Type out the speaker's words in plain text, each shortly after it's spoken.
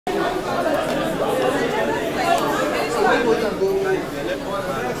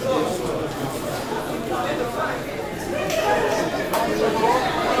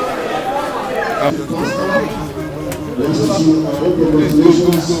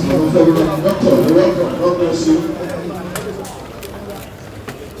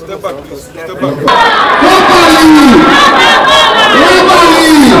Step back, please. Step back.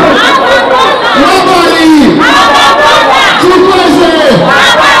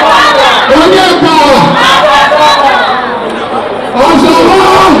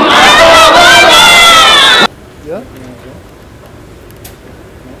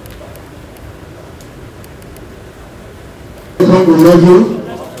 We love you.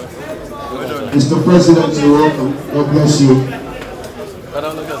 Mr. President, you're welcome. God bless you.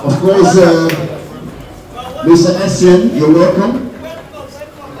 Of course, Mr. Essien, you're welcome.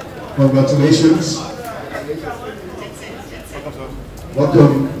 Congratulations.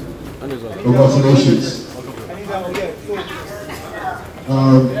 Welcome. Congratulations.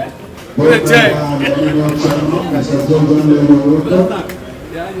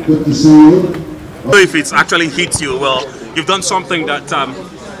 Good to see you. If it's actually hit you, well, you've done something that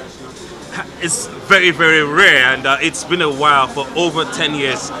is very, very rare, and it's been a while. For over 10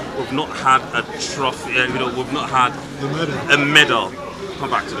 years, we've not had a trophy. We've not had a medal come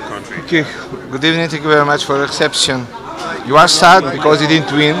back to the country. Okay. Good evening. Thank you very much for the reception. You are sad because you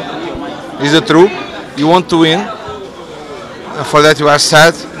didn't win. Is it true? You want to win. For that, you are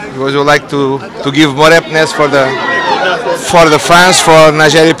sad because you like to give more happiness for the fans, for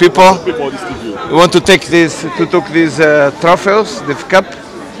Nigerian people. We want to take these trophies, the cup,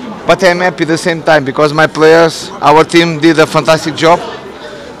 but I'm happy at the same time because my players, our team did a fantastic job.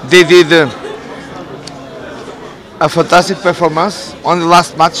 They did a fantastic performance. On the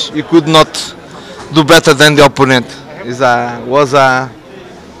last match, you could not do better than the opponent. It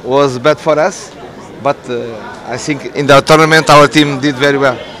was bad for us, but I think in the tournament our team did very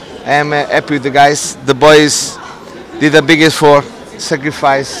well. I am happy with the guys. The boys did the biggest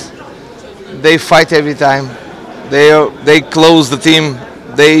sacrifice. They fight every time. They close the team.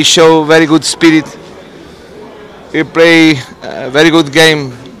 They show very good spirit. We play very good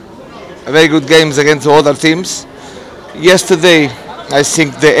games against other teams. Yesterday, I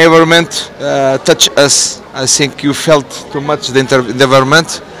think the environment touched us. I think you felt too much the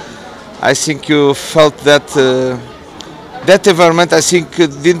environment. I think you felt that that environment. I think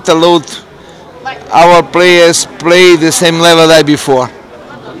didn't allow our players play the same level as before.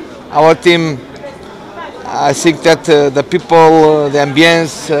 Our team, I think that the people, the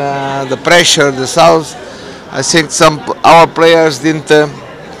ambience, the pressure, the sound, I think our players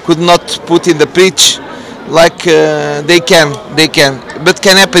could not put in the pitch like they can, but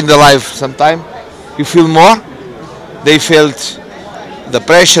can happen in the life sometimes. You feel more. They felt the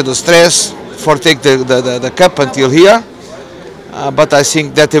pressure, the stress for take the cup until here, but I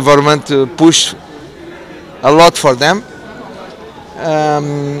think that environment pushed a lot for them.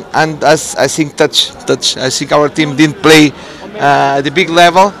 And as I think I think our team didn't play at the big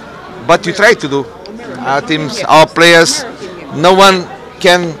level, but we tried to do. Our teams, our players, no one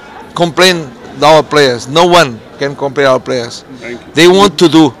can complain our players. No one can complain our players. They want to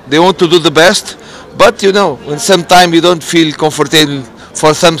do the best, but you know, when sometimes you don't feel comfortable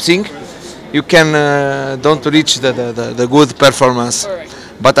for something, you can don't reach the good performance.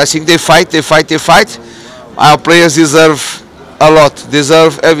 But I think they fight. Our players deserve a lot,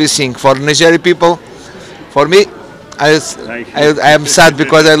 deserve everything. For Nigerian people, for me, I am sad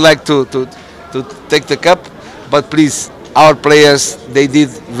because I like to take the cup, but please, our players, they did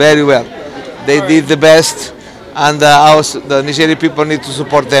very well. They did the best, and the Nigerian people need to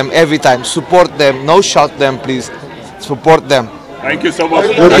support them every time. Support them, no shout them, please. Support them. Thank you so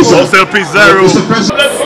much. José Peseiro.